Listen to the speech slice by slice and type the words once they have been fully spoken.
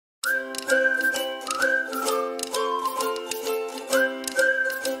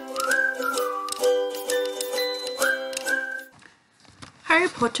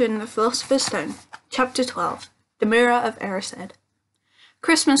Potter and the Philosopher's Stone, Chapter 12, The Mirror of Erised.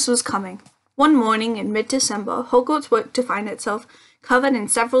 Christmas was coming. One morning in mid-December, Hogwarts woke to find itself covered in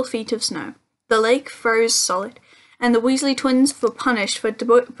several feet of snow. The lake froze solid, and the Weasley twins were punished for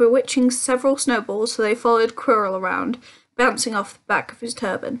bewitching several snowballs, so they followed Quirrell around, bouncing off the back of his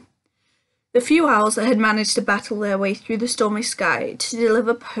turban. The few owls that had managed to battle their way through the stormy sky to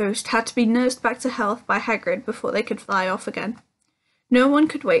deliver post had to be nursed back to health by Hagrid before they could fly off again. No one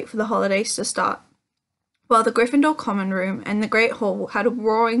could wait for the holidays to start. While the Gryffindor common room and the Great Hall had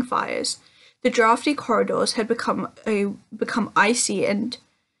roaring fires, the draughty corridors had become icy, and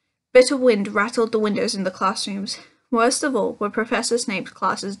bitter wind rattled the windows in the classrooms. Worst of all were Professor Snape's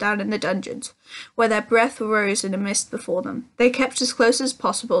classes down in the dungeons, where their breath rose in a mist before them. They kept as close as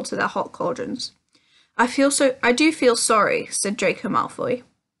possible to their hot cauldrons. I do feel sorry," said Draco Malfoy,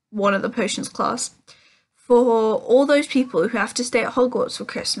 one of the potions class, "for all those people who have to stay at Hogwarts for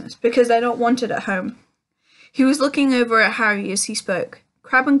Christmas because they're not wanted at home." He was looking over at Harry as he spoke.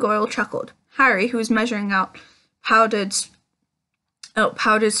 Crabbe and Goyle chuckled. Harry, who was measuring out powdered spine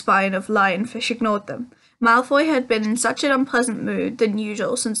of lionfish, ignored them. Malfoy had been in such an unpleasant mood than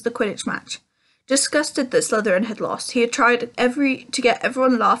usual since the Quidditch match. Disgusted that Slytherin had lost, he had tried to get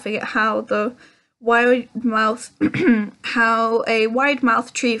everyone laughing at how a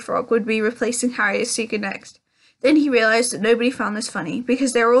wide-mouthed tree frog would be replacing Harry as Seeker next. Then he realised that nobody found this funny,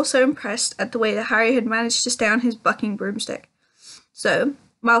 because they were all so impressed at the way that Harry had managed to stay on his bucking broomstick. So,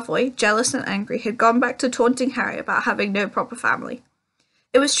 Malfoy, jealous and angry, had gone back to taunting Harry about having no proper family.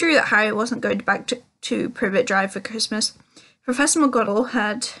 It was true that Harry wasn't going back to Privet Drive for Christmas. Professor McGonagall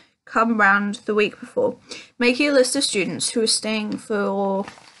had come round the week before, making a list of students who were staying for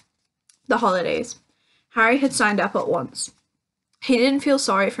the holidays. Harry had signed up at once. He didn't feel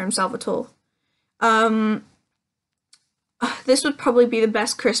sorry for himself at all. This would probably be the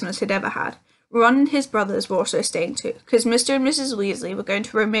best Christmas he'd ever had. Ron and his brothers were also staying too, because Mr. and Mrs. Weasley were going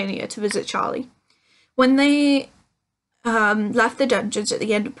to Romania to visit Charlie. When they left the dungeons at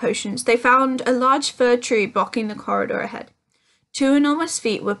the end of potions, they found a large fir tree blocking the corridor ahead. Two enormous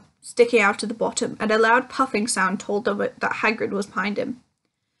feet were sticking out of the bottom, and a loud puffing sound told them that Hagrid was behind him.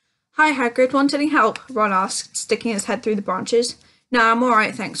 "Hi, Hagrid, want any help?" Ron asked, sticking his head through the branches. "No, I'm all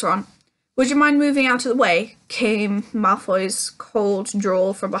right, thanks, Ron." "Would you mind moving out of the way?" came Malfoy's cold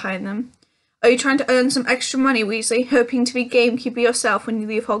drawl from behind them. "Are you trying to earn some extra money, Weasley, hoping to be gamekeeper yourself when you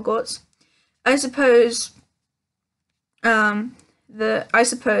leave Hogwarts? I suppose that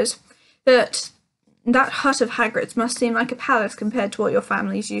hut of Hagrid's must seem like a palace compared to what your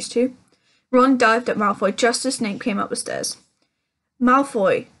family's used to." Ron dived at Malfoy just as Snape came up the stairs.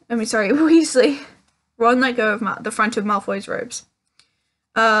 Weasley. Ron let go of the front of Malfoy's robes.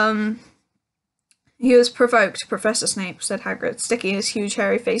 "He was provoked, Professor Snape," said Hagrid, sticking his huge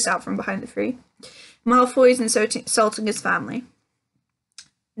hairy face out from behind the tree. "Malfoy's insulting his family."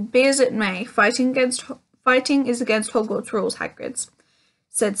 "Be as it may, fighting is against Hogwarts rules, Hagrid,"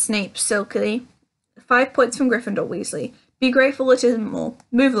 said Snape silkily. 5 points from Gryffindor, Weasley. Be grateful it isn't more.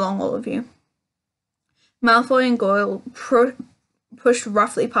 Move along, all of you." Malfoy and Goyle pushed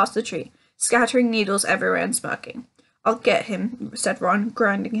roughly past the tree, scattering needles everywhere and smirking. "I'll get him," said Ron,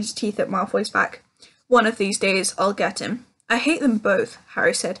 grinding his teeth at Malfoy's back. "One of these days, I'll get him." "I hate them both,"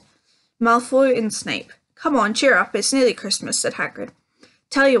 Harry said. "Malfoy and Snape." "Come on, cheer up, it's nearly Christmas," said Hagrid.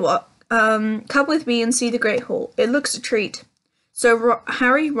 "Tell you what, come with me and see the Great Hall. It looks a treat." So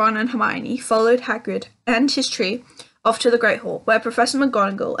Harry, Ron and Hermione followed Hagrid and his tree off to the Great Hall, where Professor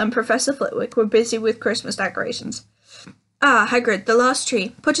McGonagall and Professor Flitwick were busy with Christmas decorations. "Ah, Hagrid, the last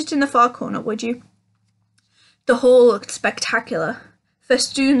tree. Put it in the far corner, would you?" The hall looked spectacular.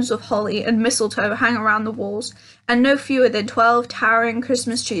 Festoons of holly and mistletoe hung around the walls, and no fewer than 12 towering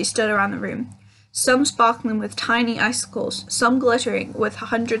Christmas trees stood around the room, some sparkling with tiny icicles, some glittering with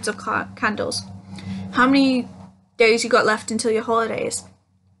hundreds of candles. "How many days you got left until your holidays?"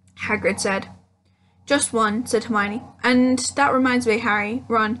 Hagrid said. "Just one," said Hermione. "And that reminds me, Harry,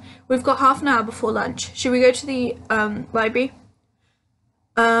 Ron, we've got half an hour before lunch. Should we go to the library?"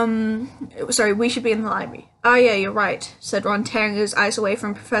 We should be in the library." "Ah, yeah, you're right," said Ron, tearing his eyes away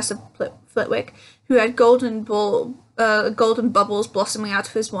from Professor Flitwick, who had golden bubbles blossoming out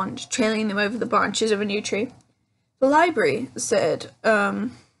of his wand, trailing them over the branches of a new tree. "The library," said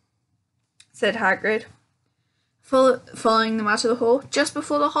Hagrid, following them out of the hall. "Just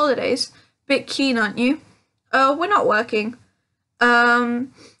before the holidays. Bit keen, aren't you?" "Oh, we're not working,"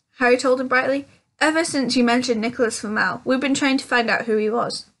 Harry told him brightly. "Ever since you mentioned Nicholas Flamel, we've been trying to find out who he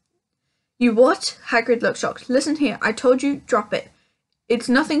was." "You what?" Hagrid looked shocked. "Listen here, I told you, drop it. It's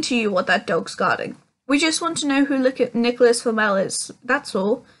nothing to you what that dog's guarding." We just want to know who Nicholas Flamel is, that's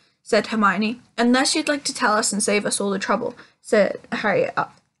all, said Hermione. Unless you'd like to tell us and save us all the trouble, said Harry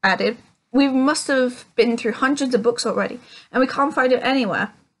added. We must have been through hundreds of books already, and we can't find it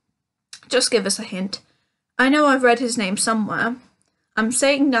anywhere. Just give us a hint. I know I've read his name somewhere. I'm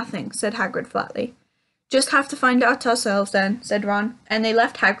saying nothing, said Hagrid flatly. Just have to find out ourselves then, said Ron, and they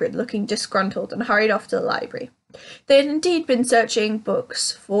left Hagrid looking disgruntled and hurried off to the library. They had indeed been searching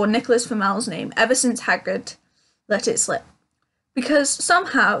books for Nicholas Flamel's name ever since Hagrid let it slip. Because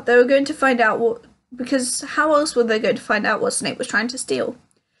somehow they were going to find out because how else were they going to find out what Snape was trying to steal?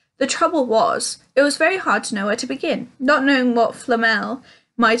 The trouble was, it was very hard to know where to begin, not knowing what Flamel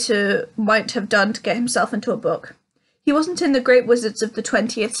might have done to get himself into a book. He wasn't in the great wizards of the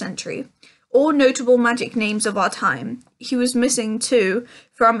 20th century, or notable magic names of our time. He was missing, too,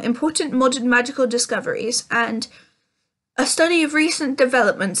 from important modern magical discoveries and a study of recent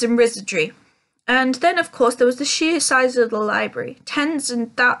developments in wizardry. And then, of course, there was the sheer size of the library. Tens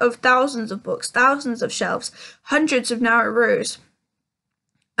of thousands of books, thousands of shelves, hundreds of narrow rows.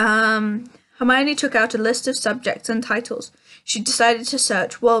 Hermione took out a list of subjects and titles she decided to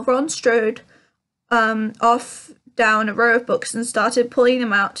search, while Ron strode off down a row of books and started pulling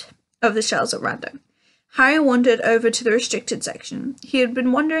them out of the shelves at random. Harry wandered over to the restricted section. He had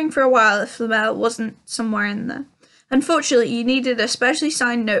been wondering for a while if Flamel wasn't somewhere in there. Unfortunately, he needed a specially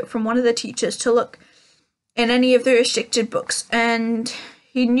signed note from one of the teachers to look in any of the restricted books, and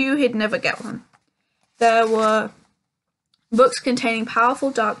he knew he'd never get one. There were books containing powerful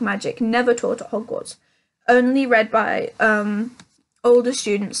dark magic never taught at Hogwarts, only read by older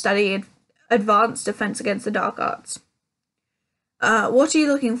students studying advanced defense against the dark arts. What are you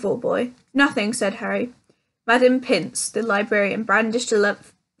looking for, boy? Nothing, said Harry. Madame Pince, the librarian, brandished a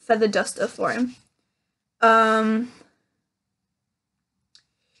feather duster for him.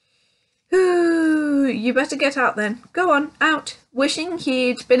 You better get out then. Go on, out. Wishing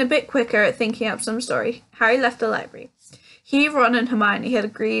he'd been a bit quicker at thinking up some story, Harry left the library. He, Ron, and Hermione had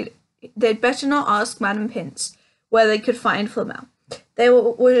agreed they'd better not ask Madame Pince where they could find Flamel. They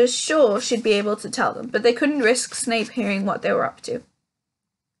were sure she'd be able to tell them, but they couldn't risk Snape hearing what they were up to.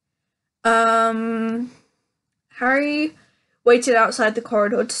 Harry waited outside the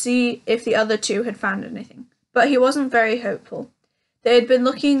corridor to see if the other two had found anything, but he wasn't very hopeful. They had been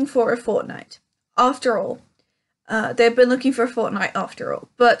looking for a fortnight. After all, but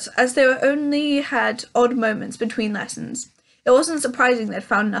as they only had odd moments between lessons, it wasn't surprising they'd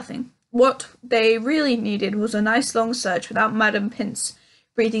found nothing. What they really needed was a nice long search without Madame Pince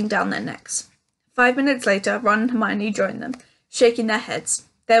breathing down their necks. 5 minutes later, Ron and Hermione joined them, shaking their heads.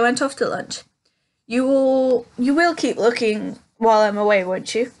 They went off to lunch. You will keep looking while I'm away,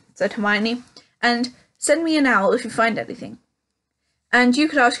 won't you? Said Hermione. And send me an owl if you find anything. And you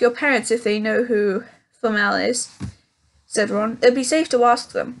could ask your parents if they know who Flamel is, said Ron. It'd be safe to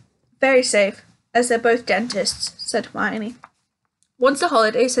ask them. Very safe, as they're both dentists, said Hermione. Once the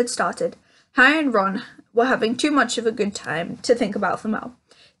holidays had started, Harry and Ron were having too much of a good time to think about Flamel.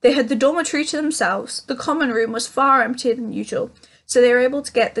 They had the dormitory to themselves, the common room was far emptier than usual, so they were able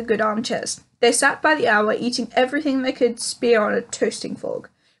to get the good armchairs. They sat by the hour eating everything they could spear on a toasting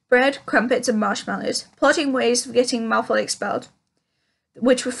fork, bread, crumpets, and marshmallows, plotting ways of getting Malfoy expelled,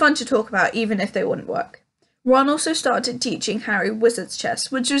 which were fun to talk about even if they wouldn't work. Ron also started teaching Harry wizard's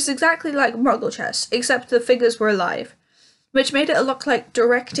chess, which was exactly like Muggle chess, except the figures were alive, which made it look like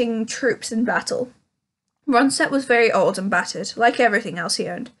directing troops in battle. Ron's set was very old and battered, like everything else he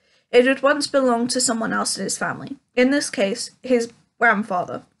owned. It had once belonged to someone else in his family, in this case, his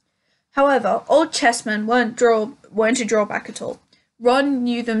grandfather. However, old chessmen weren't a drawback at all. Ron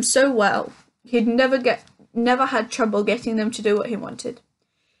knew them so well, he'd never had trouble getting them to do what he wanted.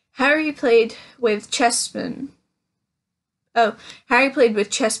 Harry played with chessman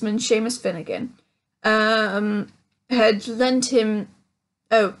Seamus Finnegan.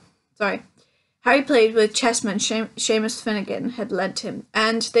 Harry played with chessman Seamus Finnegan had lent him,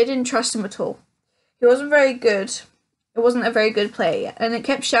 and they didn't trust him at all. He wasn't very good. It wasn't a very good player yet, and it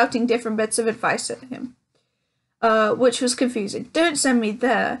kept shouting different bits of advice at him, which was confusing. Don't send me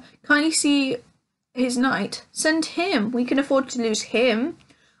there. Can't you see his knight? Send him. We can afford to lose him.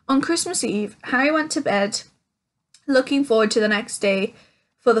 On Christmas Eve, Harry went to bed, looking forward to the next day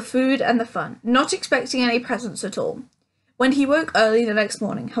for the food and the fun, not expecting any presents at all. When he woke early the next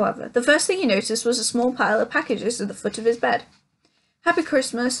morning, however, the first thing he noticed was a small pile of packages at the foot of his bed. Happy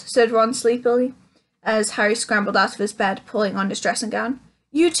Christmas, said Ron sleepily, as Harry scrambled out of his bed, pulling on his dressing gown.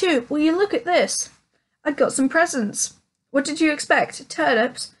 You too, will you look at this? I got some presents. What did you expect?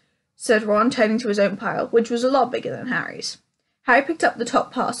 Turnips? Said Ron, turning to his own pile, which was a lot bigger than Harry's. Harry picked up the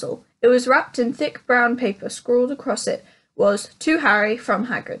top parcel. It was wrapped in thick brown paper. Scrawled across it was, "To Harry, from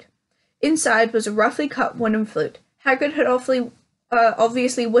Hagrid." Inside was a roughly cut wooden flute. Hagrid had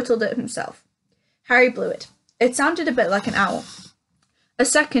obviously whittled it himself. Harry blew it. It sounded a bit like an owl. A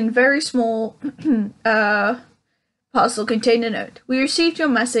second, very small parcel contained a note. "We received your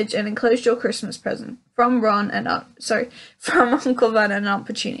message and enclosed your Christmas present from from Uncle Vernon and Aunt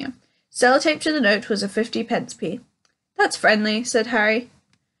Petunia." Sellotaped to the note was a 50p. "That's friendly," said Harry.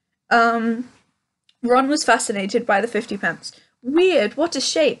 Ron was fascinated by the 50p. "Weird, what a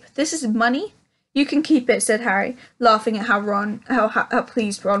shape. This is money?" "You can keep it," said Harry, laughing at how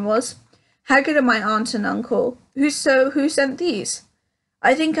pleased Ron was. "Hagrid and my aunt and uncle. Who sent these?"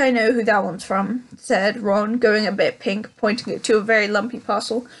 "I think I know who that one's from," said Ron, going a bit pink, pointing it to a very lumpy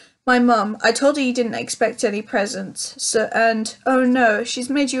parcel. "My mum. I told her you didn't expect any presents, oh no, she's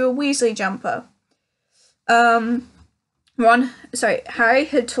made you a Weasley jumper." Harry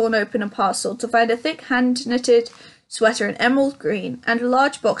had torn open a parcel to find a thick hand-knitted sweater in emerald green and a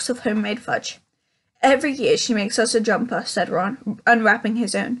large box of homemade fudge. "Every year she makes us a jumper," said Ron, unwrapping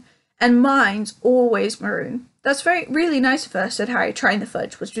his own. "And mine's always maroon." "That's really nice of her," said Harry, trying the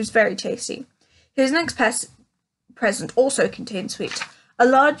fudge, which was very tasty. His next present also contained sweets. A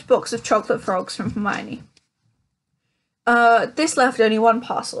large box of chocolate frogs from Hermione. This left only one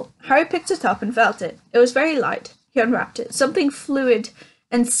parcel. Harry picked it up and felt it. It was very light. He unwrapped it. Something fluid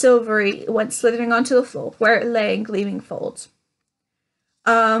and silvery went slithering onto the floor, where it lay in gleaming folds.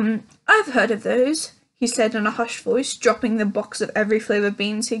 "I've heard of those," he said in a hushed voice, dropping the box of every flavour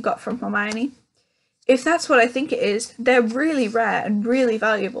beans he got from Hermione. "If that's what I think it is, they're really rare and really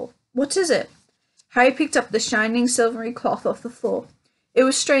valuable. What is it?" Harry picked up the shining silvery cloth off the floor. It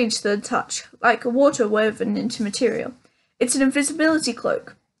was strange to the touch, like water woven into material. "It's an invisibility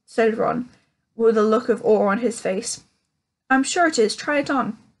cloak," said Ron, with a look of awe on his face. "I'm sure it is. Try it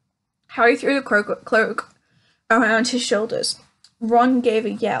on." Harry threw the cloak around his shoulders. Ron gave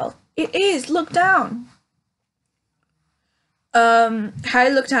a yell. "It is! Look down!" Harry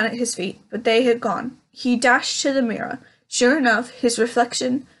looked down at his feet, but they had gone. He dashed to the mirror. Sure enough, his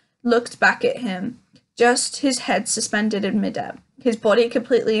reflection looked back at him, just his head suspended in midair, his body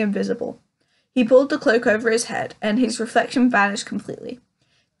completely invisible. He pulled the cloak over his head, and his reflection vanished completely.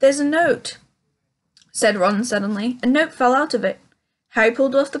 "There's a note," said Ron suddenly. A note fell out of it. Harry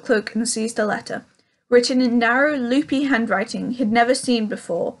pulled off the cloak and seized a letter. Written in narrow, loopy handwriting he'd never seen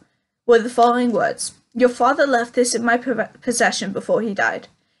before were the following words: "Your father left this in my possession before he died.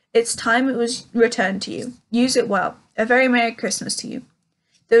 It's time it was returned to you. Use it well. A very Merry Christmas to you."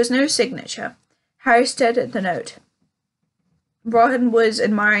 There was no signature. Harry stared at the note. Ron was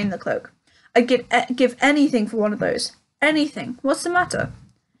admiring the cloak. "I'd give anything for one of those. Anything. What's the matter?"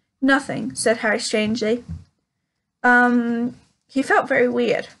 "Nothing," said Harry strangely. He felt very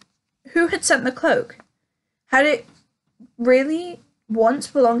weird. Who had sent the cloak? Had it really once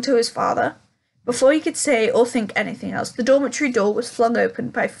belonged to his father? Before he could say or think anything else, the dormitory door was flung open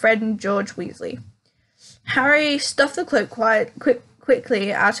by Fred and George Weasley. Harry stuffed the cloak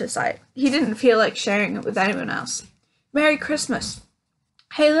quickly out of sight. He didn't feel like sharing it with anyone else. "Merry Christmas."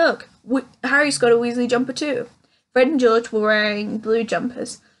 "Hey, look! Harry's got a Weasley jumper too." Fred and George were wearing blue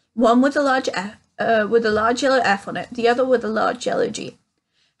jumpers, one with a large yellow F on it, the other with a large yellow G.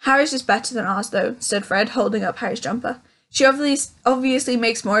 "Harry's is better than ours, though," said Fred, holding up Harry's jumper. "She obviously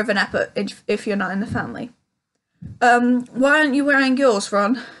makes more of an effort if you're not in the family." Why aren't you wearing yours,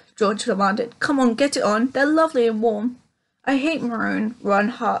 Ron?" George demanded. "Come on, get it on. They're lovely and warm." "I hate maroon,"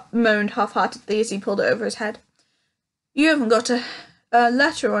 Ron moaned half-heartedly as he pulled it over his head. "You haven't got a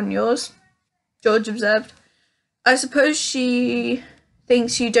letter on yours," George observed. "I suppose she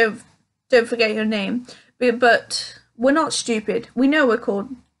thinks you don't forget your name, but we're not stupid. We know we're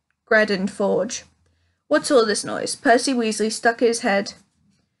called Gred and Forge." "What's all this noise?" Percy Weasley stuck his head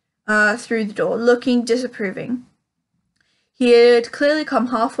through the door, looking disapproving. He had clearly come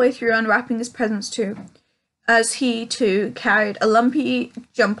halfway through unwrapping his presents too, as he, too, carried a lumpy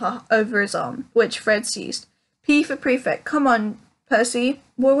jumper over his arm, which Fred seized. "P for prefect. Come on, Percy.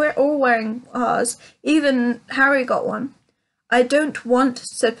 We're all wearing ours. Even Harry got one." "I don't want,"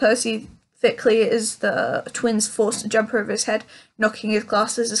 said Percy thickly as the twins forced a jumper over his head, knocking his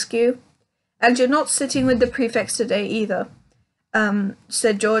glasses askew. "And you're not sitting with the prefects today either,"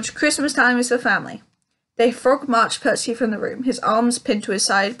 said George. "Christmas time is for family." They frog-marched Percy from the room, his arms pinned to his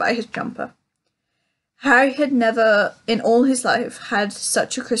side by his jumper. Harry had never, in all his life, had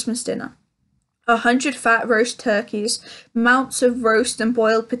such a Christmas dinner. 100 fat roast turkeys, mounts of roast and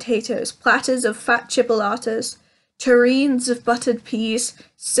boiled potatoes, platters of fat chipolatas, tureens of buttered peas,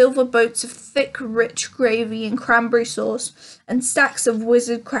 silver boats of thick, rich gravy and cranberry sauce, and stacks of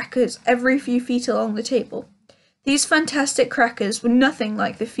wizard crackers every few feet along the table. These fantastic crackers were nothing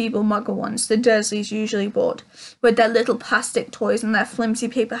like the feeble muggle ones the Dursleys usually bought, with their little plastic toys and their flimsy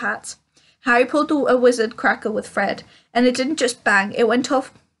paper hats. Harry pulled a wizard cracker with Fred, and it didn't just bang, it went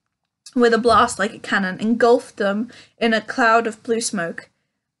off with a blast like a cannon, engulfed them in a cloud of blue smoke,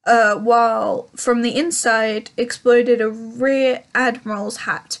 while from the inside exploded a rear admiral's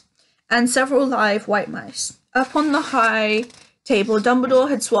hat, and several live white mice. Up on the high table, Dumbledore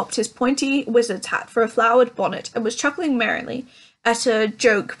had swapped his pointy wizard's hat for a flowered bonnet, and was chuckling merrily at a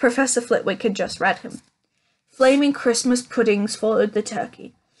joke Professor Flitwick had just read him. Flaming Christmas puddings followed the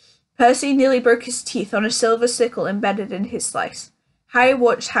turkey. Percy nearly broke his teeth on a silver sickle embedded in his slice. Harry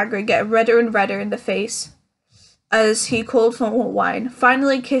watched Hagrid get redder and redder in the face as he called for more wine,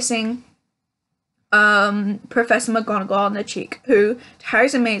 finally kissing Professor McGonagall on the cheek, who, to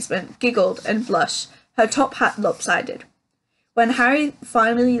Harry's amazement, giggled and blushed, her top hat lopsided. When Harry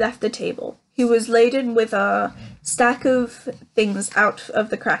finally left the table, he was laden with a stack of things out of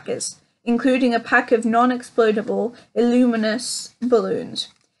the crackers, including a pack of non-explodable, illuminous balloons,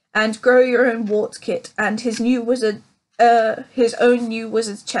 and grow your own warts kit, and his own new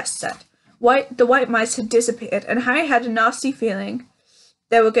wizard's chess set. The white mice had disappeared, and Harry had a nasty feeling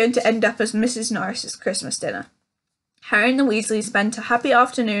they were going to end up as Mrs. Norris's Christmas dinner. Harry and the Weasleys spent a happy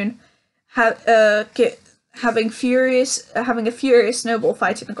afternoon having a furious snowball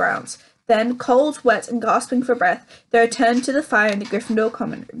fight in the grounds. Then, cold, wet, and gasping for breath, they returned to the fire in the Gryffindor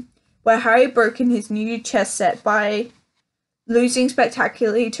common room, where Harry broke in his new chess set by losing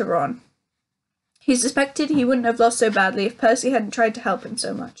spectacularly to Ron. He suspected he wouldn't have lost so badly if Percy hadn't tried to help him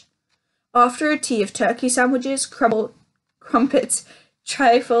so much. After a tea of turkey sandwiches, crumpets,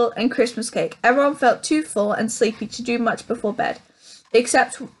 trifle, and Christmas cake, everyone felt too full and sleepy to do much before bed,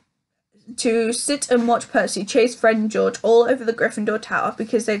 except to sit and watch Percy chase Fred and George all over the Gryffindor Tower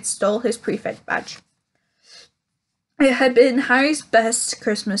because they'd stole his prefect badge. It had been Harry's best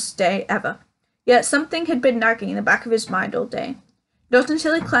Christmas day ever, yet something had been nagging in the back of his mind all day. Not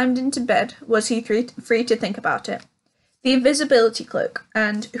until he climbed into bed was he free to think about it. The invisibility cloak,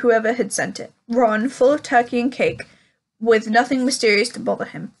 and whoever had sent it. Ron, full of turkey and cake, with nothing mysterious to bother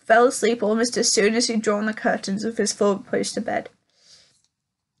him, fell asleep almost as soon as he'd drawn the curtains of his four-poster bed.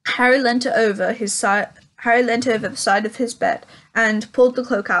 Harry leant over the side of his bed and pulled the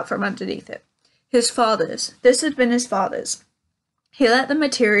cloak out from underneath it. His father's. This had been his father's. He let the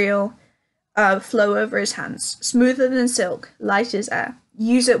material flow over his hands, smoother than silk, light as air.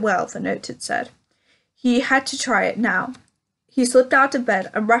 Use it well, the note had said. He had to try it now. He slipped out of bed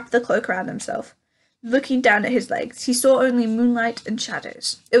and wrapped the cloak around himself. Looking down at his legs, he saw only moonlight and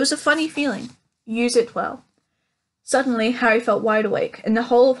shadows. It was a funny feeling. Use it well. Suddenly, Harry felt wide awake, and the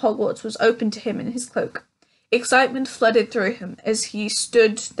whole of Hogwarts was open to him in his cloak. Excitement flooded through him as he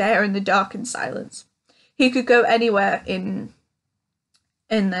stood there in the dark and silence. He could go anywhere anywhere,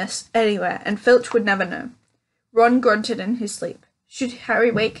 and Filch would never know. Ron grunted in his sleep. Should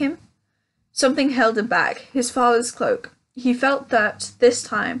Harry wake him? Something held him back, his father's cloak. He felt that this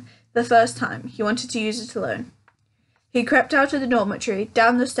time, the first time, he wanted to use it alone. He crept out of the dormitory,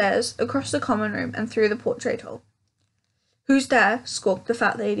 down the stairs, across the common room, and through the portrait hole. "Who's there?" squawked the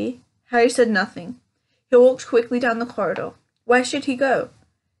fat lady. Harry said nothing. He walked quickly down the corridor. Where should he go?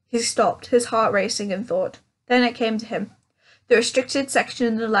 He stopped, his heart racing in thought. Then it came to him. The restricted section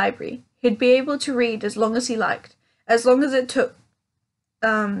in the library. He'd be able to read as long as he liked, as long as it took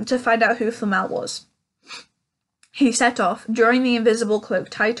to find out who Flamel was. He set off, drawing the invisible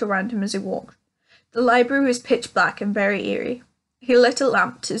cloak tight around him as he walked. The library was pitch black and very eerie. He lit a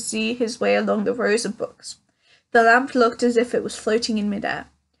lamp to see his way along the rows of books. The lamp looked as if it was floating in midair.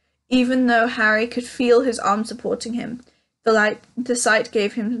 Even though Harry could feel his arm supporting him, the sight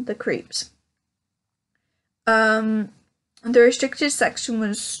gave him the creeps. The restricted section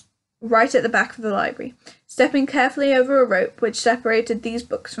was right at the back of the library. Stepping carefully over a rope which separated these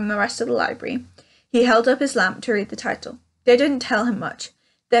books from the rest of the library, he held up his lamp to read the title. They didn't tell him much.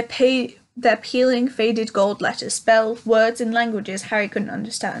 Their peeling, faded gold letters spelled words in languages Harry couldn't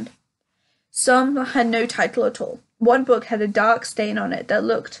understand. Some had no title at all. One book had a dark stain on it that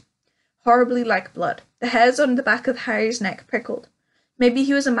looked horribly like blood. The hairs on the back of Harry's neck prickled. Maybe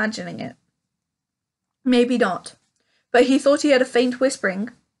he was imagining it. Maybe not. But he thought he had a faint whispering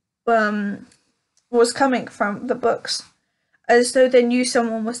was coming from the books, as though they knew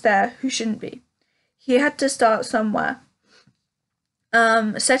someone was there who shouldn't be. He had to start somewhere.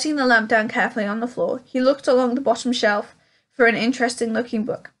 Setting the lamp down carefully on the floor, he looked along the bottom shelf for an interesting-looking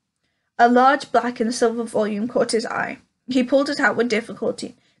book. A large black and silver volume caught his eye. He pulled it out with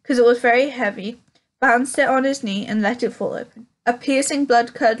difficulty, because it was very heavy, balanced it on his knee, and let it fall open. A piercing,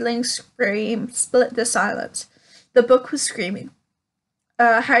 blood-curdling scream split the silence. The book was screaming.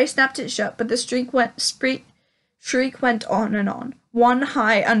 Harry snapped it shut, but the shriek went on and on, one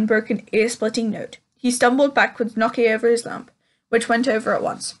high, unbroken, ear-splitting note. He stumbled backwards, knocking over his lamp, which went over at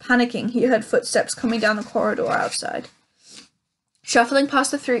once. Panicking, he heard footsteps coming down the corridor outside. Shuffling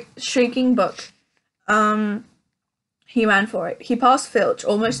past the shrieking book, he ran for it. He passed Filch,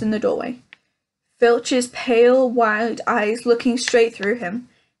 almost in the doorway. Filch's pale, wide eyes looking straight through him.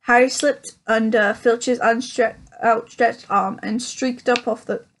 Harry slipped under Filch's outstretched arm and streaked up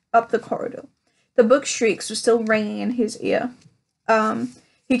the corridor. The book's shrieks were still ringing in his ear.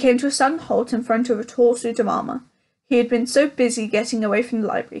 He came to a sudden halt in front of a tall suit of armor. He had been so busy getting away from the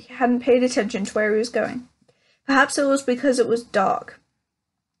library, he hadn't paid attention to where he was going. Perhaps it was because it was dark.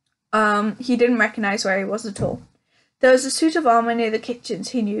 He didn't recognize where he was at all. There was a suit of armor near the kitchens,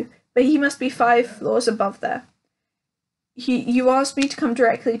 he knew, but he must be 5 floors above there. You asked me to come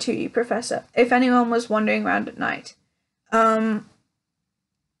directly to you, Professor, if anyone was wandering around at night.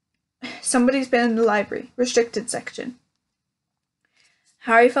 Somebody's been in the library, restricted section.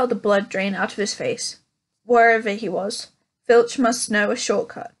 Harry felt the blood drain out of his face. Wherever he was, Filch must know a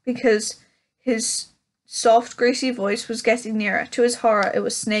shortcut, because his soft, greasy voice was getting nearer. To his horror, it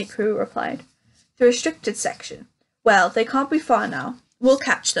was Snape who replied. The restricted section. Well, they can't be far now. We'll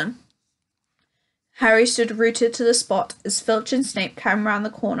catch them. Harry stood rooted to the spot as Filch and Snape came round the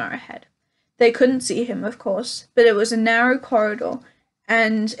corner ahead. They couldn't see him, of course, but it was a narrow corridor,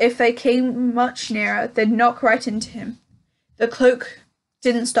 and if they came much nearer, they'd knock right into him. The cloak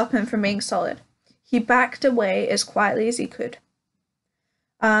didn't stop him from being solid. He backed away as quietly as he could.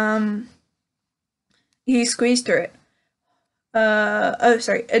 He squeezed through it.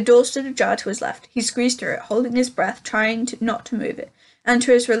 A door stood ajar to his left. He squeezed through it, holding his breath, trying not to move it. And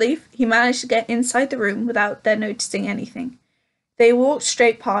to his relief, he managed to get inside the room without their noticing anything. They walked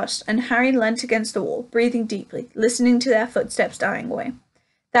straight past, and Harry leant against the wall, breathing deeply, listening to their footsteps dying away.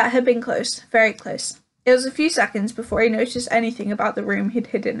 That had been close, very close. It was a few seconds before he noticed anything about the room he'd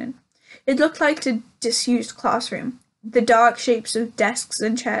hidden in. It looked like a disused classroom. The dark shapes of desks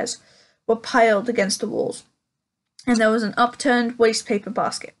and chairs were piled against the walls, and there was an upturned wastepaper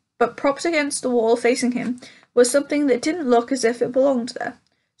basket. But propped against the wall facing him was something that didn't look as if it belonged there.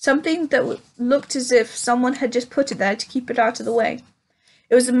 Something that looked as if someone had just put it there to keep it out of the way.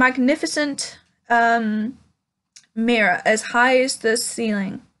 It was a magnificent mirror as high as the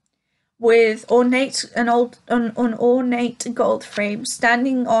ceiling, with an ornate gold frame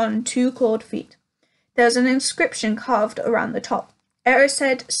standing on 2 clawed feet. There was an inscription carved around the top. It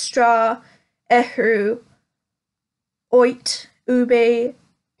said Stra Ehru Oit Ube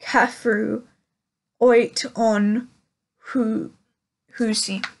Kafru Oit on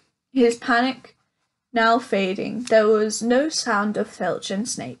Husi. His panic now fading, there was no sound of Filch and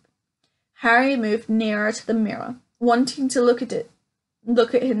Snape. Harry moved nearer to the mirror, wanting to look at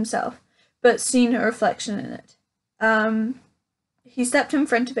himself, but seeing a reflection in it. He stepped in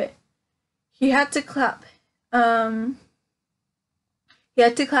front of it. He had to clap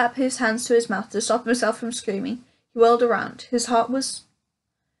his hands to his mouth to stop himself from screaming. He whirled around. His heart was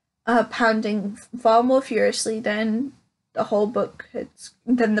pounding far more furiously than the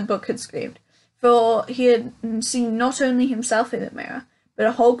book had screamed, for he had seen not only himself in the mirror, but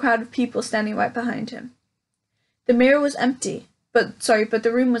a whole crowd of people standing right behind him. The mirror was empty, but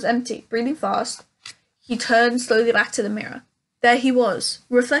the room was empty. Breathing fast, he turned slowly back to the mirror. There he was,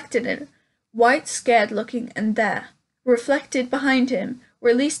 reflected in it, white, scared-looking, and there, reflected behind him,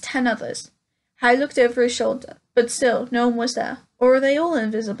 were at least 10 others. Harry looked over his shoulder, but still no one was there. Or were they all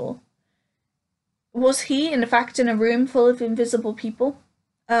invisible? Was he, in fact, in a room full of invisible people?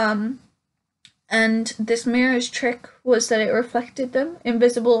 And this mirror's trick was that it reflected them,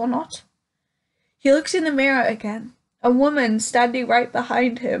 invisible or not? He looked in the mirror again. A woman standing right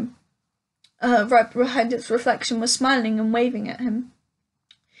behind him, right behind its reflection, was smiling and waving at him.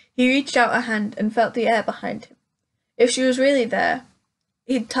 He reached out a hand and felt the air behind him. If she was really there,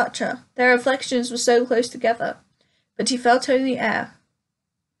 he'd touch her. Their reflections were so close together, but he felt only air.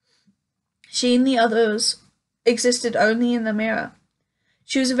 She and the others existed only in the mirror.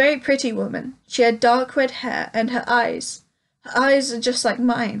 She was a very pretty woman. She had dark red hair, and her eyes are just like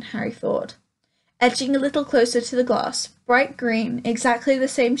mine, Harry thought. Edging a little closer to the glass, bright green, exactly the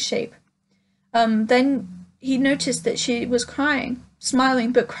same shape. Then he noticed that she was crying,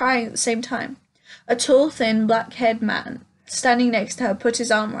 smiling but crying at the same time. A tall, thin, black-haired man standing next to her put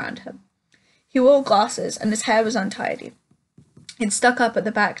his arm around her. He wore glasses, and his hair was untidy. It stuck up at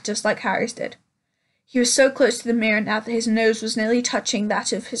the back just like Harry's did. He was so close to the mirror now that his nose was nearly touching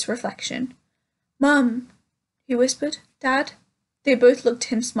that of his reflection. "Mum," he whispered. "Dad?" They both looked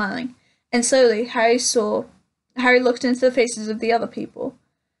at him smiling, and slowly Harry looked into the faces of the other people,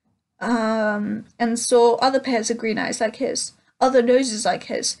 and saw other pairs of green eyes like his, other noses like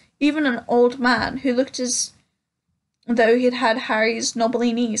his, even an old man who looked as though he had had Harry's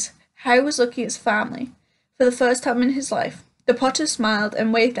knobbly knees. Harry was looking at his family for the first time in his life. The Potter smiled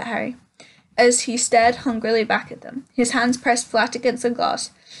and waved at Harry as he stared hungrily back at them, his hands pressed flat against the glass,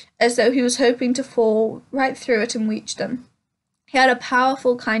 as though he was hoping to fall right through it and reach them. He had a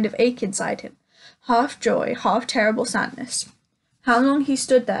powerful kind of ache inside him, half joy, half terrible sadness. How long he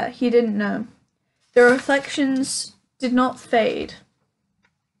stood there, he didn't know. The reflections did not fade.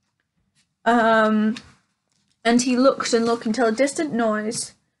 And he looked and looked until a distant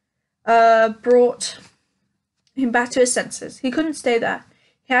noise brought him back to his senses. He couldn't stay there.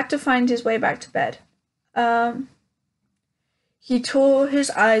 He had to find his way back to bed. He tore his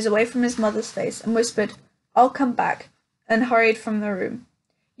eyes away from his mother's face and whispered, "I'll come back," and hurried from the room.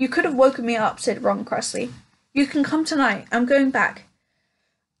 "You could have woken me up," said Ron crossly. "You can come tonight. I'm going back.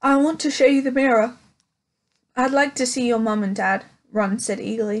 I want to show you the mirror." "I'd like to see your mum and dad," Ron said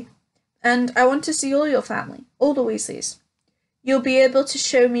eagerly. "And I want to see all your family, all the Weasleys. You'll be able to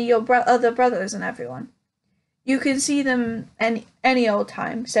show me your other brothers and everyone." "You can see them any old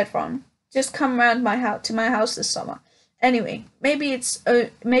time," said Ron. "Just come round to my house this summer. Anyway, maybe it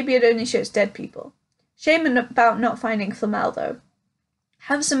only shows dead people. Shame about not finding Flamel, though.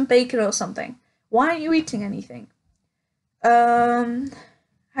 Have some bacon or something. Why aren't you eating anything?"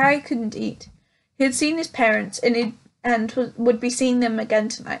 Harry couldn't eat. He had seen his parents and would be seeing them again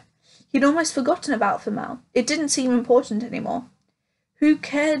tonight. He'd almost forgotten about Flamel. It didn't seem important anymore. Who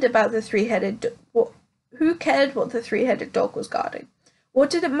cared what the three-headed dog was guarding? What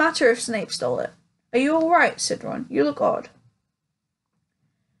did it matter if Snape stole it? "Are you all right?" said Ron. "You look odd."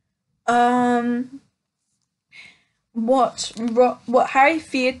 What Harry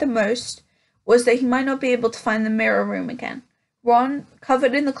feared the most was that he might not be able to find the mirror room again. With Ron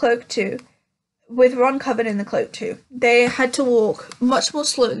covered in the cloak too, they had to walk much more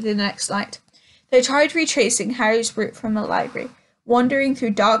slowly the next night. They tried retracing Harry's route from the library, wandering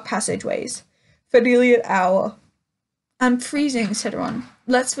through dark passageways for nearly an hour. "I'm freezing," said Ron.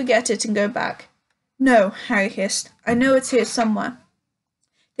 "Let's forget it and go back." "No," Harry hissed. "I know it's here somewhere."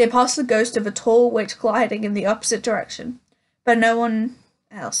 They passed the ghost of a tall witch gliding in the opposite direction, but no one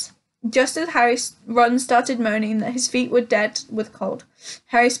else. Just as Ron started moaning that his feet were dead with cold,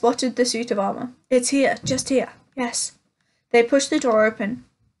 Harry spotted the suit of armor. "It's here, just here. Yes." They pushed the door open.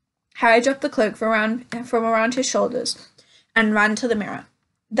 Harry dropped the cloak from around his shoulders and ran to the mirror.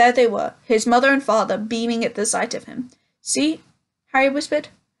 There they were, his mother and father beaming at the sight of him. "See?" Harry whispered.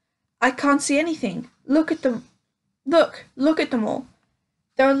 "I can't see anything. Look at them. Look at them all.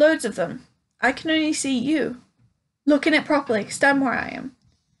 There are loads of them. I can only see you. Look in it properly. Stand where I am."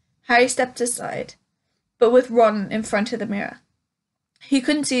 Harry stepped aside, but with Ron in front of the mirror. He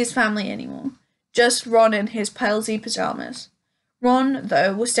couldn't see his family anymore, just Ron in his palsy pajamas. Ron,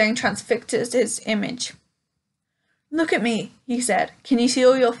 though, was staring transfixed at his image. "Look at me," he said. "Can you see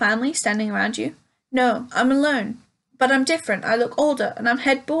all your family standing around you?" "No, I'm alone. But I'm different. I look older, and I'm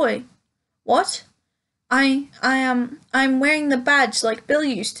head boy." "What?" I'm wearing the badge like Bill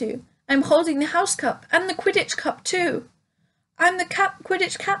used to. I'm holding the house cup, and the Quidditch cup, too. I'm the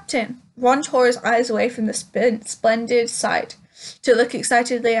Quidditch captain." Ron tore his eyes away from the splendid sight to look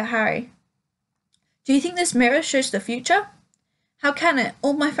excitedly at Harry. "Do you think this mirror shows the future?" "How can it?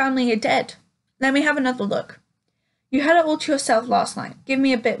 All my family are dead." "Let me have another look." "You had it all to yourself last night. Give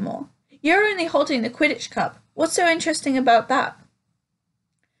me a bit more." "You're only holding the Quidditch cup. What's so interesting about that?"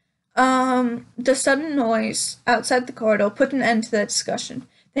 The sudden noise outside the corridor put an end to their discussion.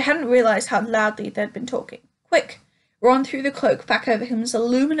 They hadn't realized how loudly they'd been talking. "Quick!" Ron threw the cloak back over him as the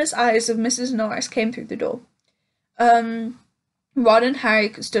luminous eyes of Mrs. Norris came through the door. Ron and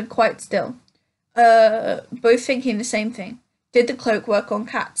Harry stood quite still, both thinking the same thing. Did the cloak work on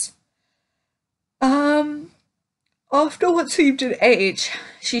cats? After what seemed an age,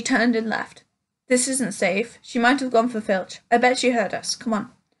 she turned and left. "This isn't safe. She might have gone for Filch. I bet she heard us. Come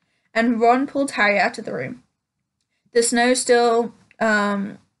on." And Ron pulled Harry out of the room. The snow still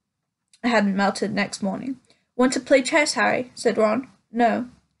hadn't melted next morning. "Want to play chess, Harry?" said Ron. "No."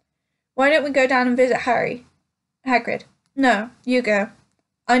 "Why don't we go down and visit Hagrid?" "No, you go."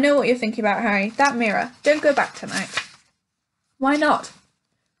 "I know what you're thinking about, Harry. That mirror. Don't go back tonight." "Why not?"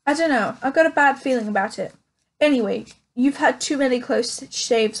 "I don't know. I've got a bad feeling about it. Anyway, you've had too many close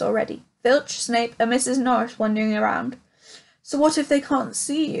shaves already. Filch, Snape, and Mrs. Norris wandering around. So what if they can't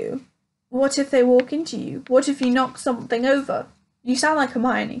see you? What if they walk into you? What if you knock something over? You sound like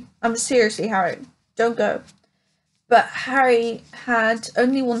Hermione. Seriously, Harry, don't go. But Harry had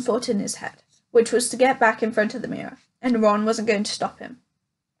only one thought in his head, which was to get back in front of the mirror, and Ron wasn't going to stop him.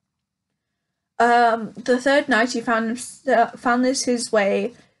 The third night he found this his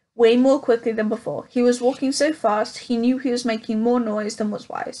way more quickly than before. He was walking so fast he knew he was making more noise than was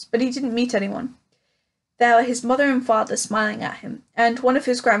wise, but he didn't meet anyone. There were his mother and father smiling at him, and one of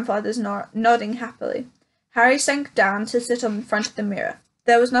his grandfathers nodding happily. Harry sank down to sit on the front of the mirror.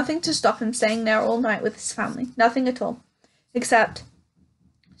 There was nothing to stop him staying there all night with his family. Nothing at all. Except...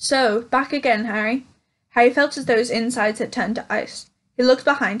 So, back again, Harry. Harry felt as though his insides had turned to ice. He looked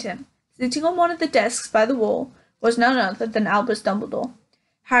behind him. Sitting on one of the desks by the wall was none other than Albus Dumbledore.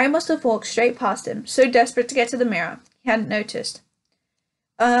 Harry must have walked straight past him, so desperate to get to the mirror. He hadn't noticed.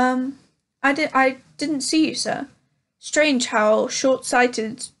 I didn't see you, sir. Strange how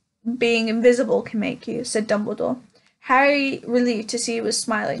short-sighted being invisible can make you, said Dumbledore. Harry, relieved to see he was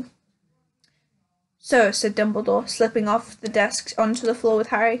smiling. So, said Dumbledore, slipping off the desk onto the floor with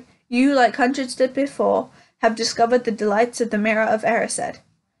Harry, you, like hundreds did before, have discovered the delights of the Mirror of Erised.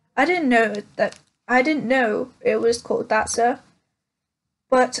 I didn't know it was called that, sir.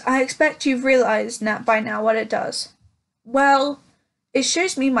 But I expect you've realized by now what it does. Well, it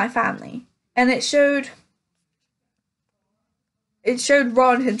shows me my family, and it showed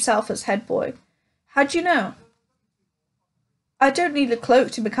Ron himself as head boy. How'd you know? I don't need a cloak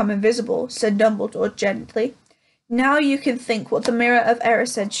to become invisible, said Dumbledore gently. Now you can think what the Mirror of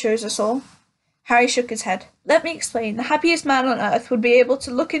Erised shows us all. Harry shook his head. Let me explain. The happiest man on earth would be able to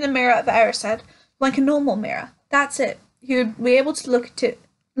look in the Mirror of Erised like a normal mirror. That's it. He would be able to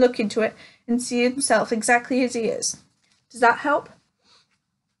look into it and see himself exactly as he is. Does that help?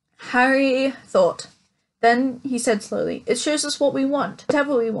 Harry thought. Then he said slowly, it shows us what we want,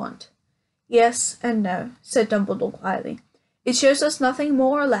 whatever we want. Yes and no, said Dumbledore quietly. It shows us nothing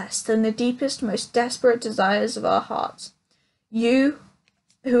more or less than the deepest, most desperate desires of our hearts. You,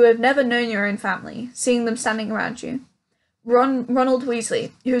 who have never known your own family, seeing them standing around you. Ronald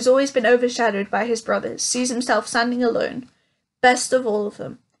Weasley, who has always been overshadowed by his brothers, sees himself standing alone, best of all of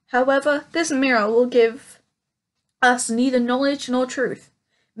them. However, this mirror will give us neither knowledge nor truth.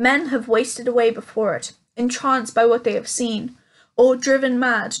 Men have wasted away before it, entranced by what they have seen, or driven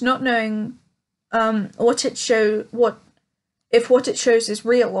mad, not knowing if what it shows is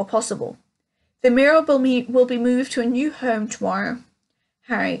real or possible. The mirror will be moved to a new home tomorrow,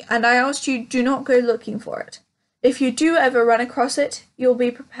 Harry, and I ask you do not go looking for it. If you do ever run across it, you'll be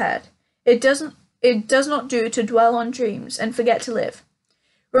prepared. It does not do to dwell on dreams and forget to live.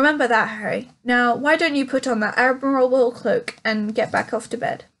 Remember that, Harry. Now, why don't you put on that admirable cloak and get back off to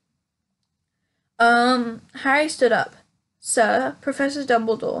bed? Harry stood up. Sir, Professor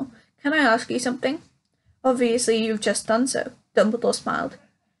Dumbledore, can I ask you something? Obviously, you've just done so. Dumbledore smiled.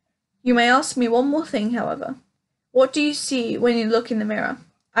 You may ask me one more thing, however. What do you see when you look in the mirror?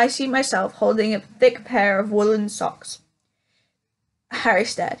 I see myself holding a thick pair of woolen socks. Harry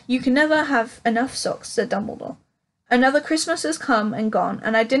stared. You can never have enough socks, said Dumbledore. Another Christmas has come and gone,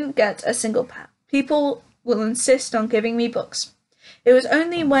 and I didn't get a single pair. People will insist on giving me books. It was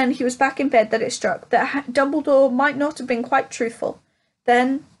only when he was back in bed that it struck that Dumbledore might not have been quite truthful.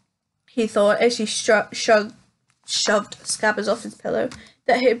 Then, he thought, as he shoved Scabbers off his pillow,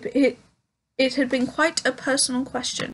 that it had been quite a personal question.